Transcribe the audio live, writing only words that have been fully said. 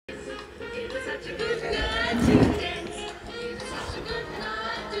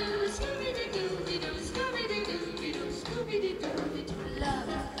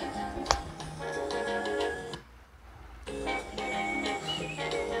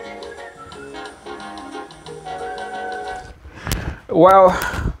Well,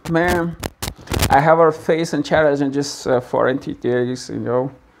 man, I have a face and challenge in just 40 days, you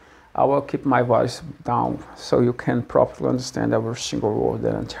know. I will keep my voice down so you can properly understand every single word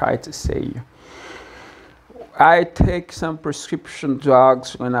that I'm trying to say. I take some prescription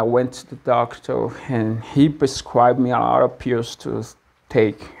drugs when I went to the doctor, and he prescribed me a lot of pills to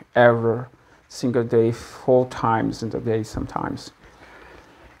take every single day, 4 times in the day sometimes.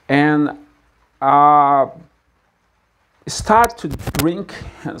 And start to drink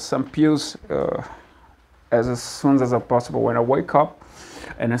some pills as soon as possible when I wake up,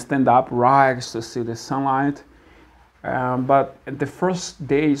 and I stand up right to see the sunlight. But the first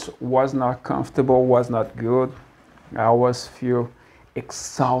days was not comfortable, was not good. I always feel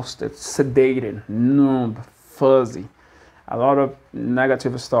exhausted, sedated, numb, fuzzy, a lot of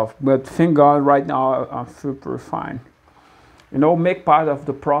negative stuff. But thank God right now I feel pretty fine. You know, make part of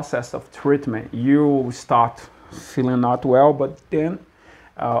the process of treatment. You start feeling not well, but then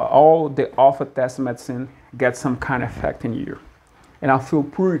all the alpha test medicine get some kind of effect in you. And I feel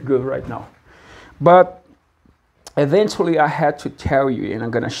pretty good right now. But eventually I had to tell you, and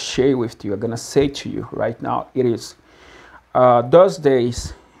I'm gonna share with you, I'm gonna say to you right now, it is those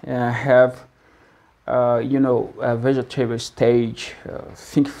days have you know, a vegetable stage,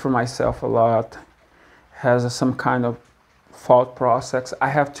 think for myself a lot, has some kind of thought process. I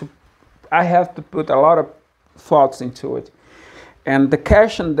have to put a lot of thoughts into it. And the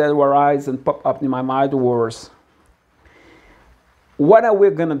question that arise and pop up in my mind was, what are we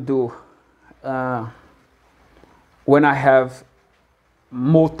gonna do when I have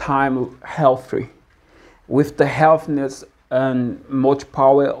more time healthy, with the healthiness and much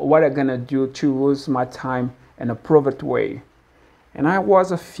power? What am I gonna do to use my time in a private way? And I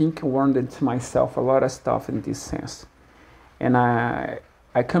was thinking, wondering to myself a lot of stuff in this sense. And I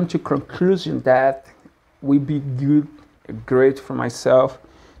come to conclusion that would be good, great for myself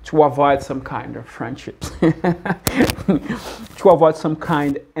to avoid some kind of friendships, to avoid some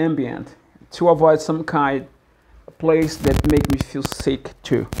kind of ambient, to avoid some kind of place that make me feel sick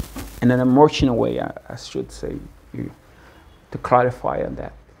too, in an emotional way, I should say, to clarify on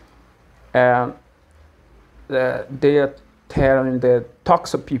that. They are telling the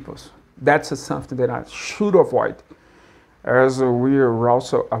toxic peoples, that's something that I should avoid, as we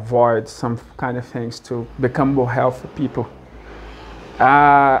also avoid some kind of things to become more healthy people.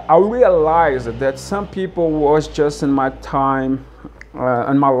 I realized that some people was just in my time,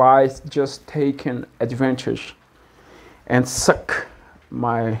 in my life, just taking advantage and suck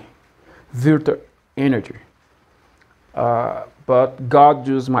my vital energy. But God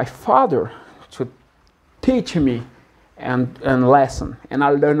used my father to teach me and lesson, and I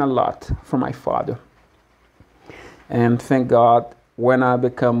learned a lot from my father. And thank God, when I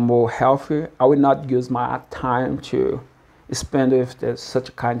become more healthy, I will not use my time to spend with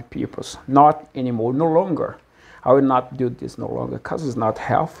such kind of people. Not anymore, no longer. I will not do this no longer, because it's not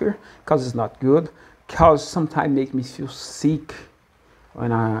healthy, because it's not good, because sometimes make me feel sick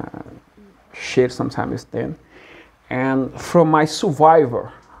when I share sometimes with them. And from my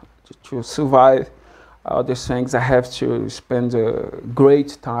survivor, to survive all these things, I have to spend a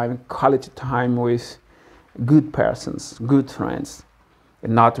great time, quality time with good persons, good friends,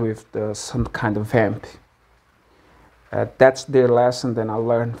 and not with some kind of vamp. That's the lesson that I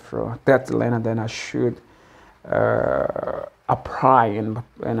learned from. That's the lesson that I should apply in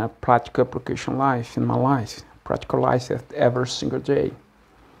a practical application life, in my life, practical life every single day.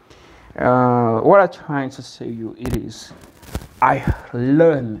 What I'm trying to say to you, it is, I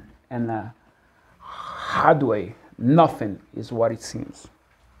learn in a hard way. Nothing is what it seems.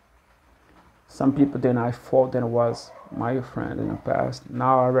 Some people that I thought that was my friend in the past,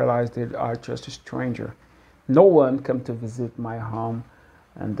 now I realize they are just a stranger. No one came to visit my home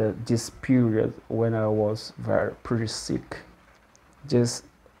and this period when I was pretty sick. Just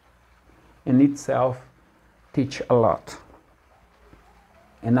in itself teach a lot.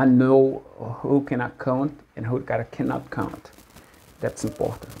 And I know who can I count and who cannot count. That's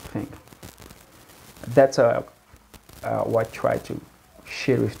important thing. That's what I try to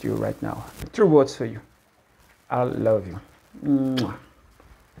share with you right now. 3 words for you. I love you. Mwah.